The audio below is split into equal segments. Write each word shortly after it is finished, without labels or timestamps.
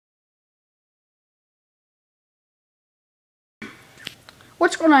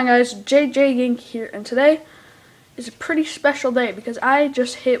What's going on, guys? JJ Yankee here, and today is a pretty special day because I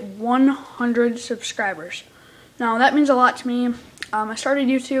just hit 100 subscribers. Now that means a lot to me. I started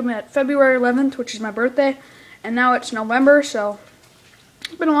YouTube at February 11th, which is my birthday, and now it's November, so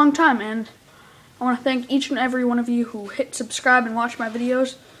it's been a long time, and I want to thank each and every one of you who hit subscribe and watch my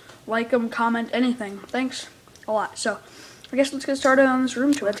videos, like them, comment, anything. Thanks a lot. So I guess let's get started on this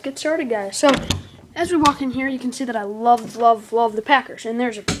room tour. Let's get started, guys. So as we walk in here, you can see that I love the Packers. And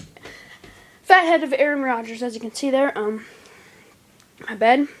there's a fat head of Aaron Rodgers, as you can see there. My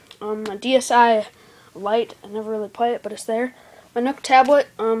bed, my DSi light. I never really play it, but it's there. My Nook tablet.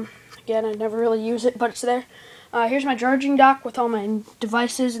 Again, I never really use it, but it's there. Here's my charging dock with all my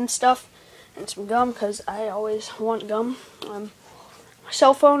devices and stuff, and some gum because I always want gum. My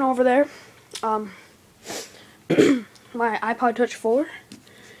cell phone over there. My iPod Touch 4,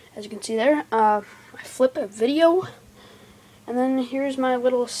 as you can see there. I flip a video, and then here's my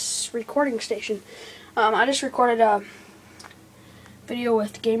little recording station. I just recorded a video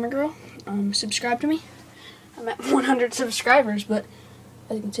with Gamer Girl. Subscribe to me. I'm at 100 subscribers, but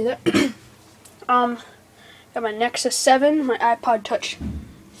as you can see there, got my Nexus 7, my iPod Touch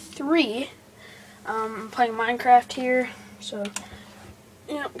 3. I'm playing Minecraft here, so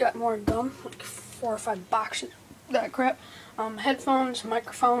got more gum, like 4 or 5 boxes, that crap. Headphones,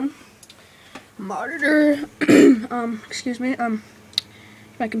 microphone, monitor, excuse me,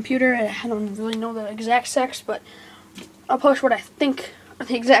 my computer. I don't really know the exact specs, but I'll post what I think are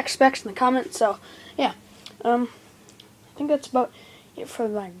the exact specs in the comments. So yeah, I think that's about it for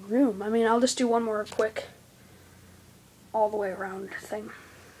my room. I mean, I'll just do one more quick all the way around thing.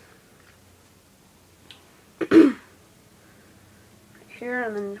 Here,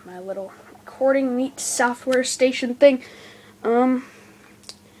 and then my little recording neat software station thing.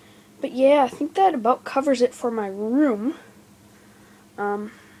 But yeah, I think that about covers it for my room.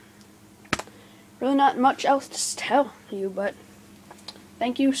 Really not much else to tell you, but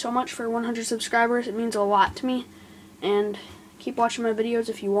thank you so much for 100 subscribers. It means a lot to me, and keep watching my videos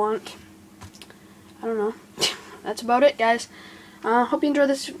if you want. I don't know. That's about it, guys. Hope you enjoyed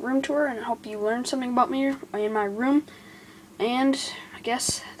this room tour, and I hope you learned something about me in my room. And I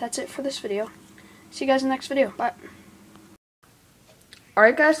guess that's it for this video. See you guys in the next video. Bye.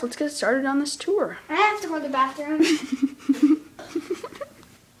 Alright, guys, let's get started on this tour. I have to go to the bathroom.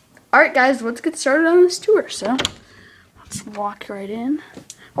 Alright, guys, let's get started on this tour. So, let's walk right in.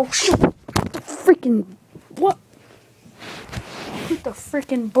 Oh, shoot! What the freaking... What? Put the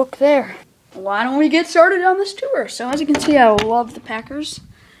freaking book there. Why don't we get started on this tour? So, as you can see, I love the Packers.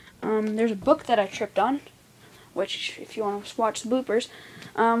 There's a book that I tripped on, which, if you want to watch the bloopers,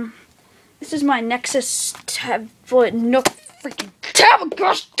 this is my Nexus tablet Nook freaking tablet.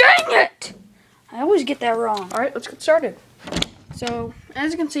 Gosh dang it! I always get that wrong. Alright, let's get started. So,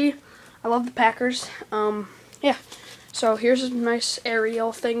 as you can see, I love the Packers. Yeah. So, here's a nice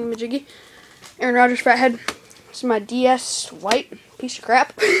aerial thingamajiggy. Aaron Rodgers fat head. This is my DS white piece of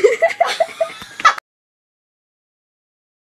crap.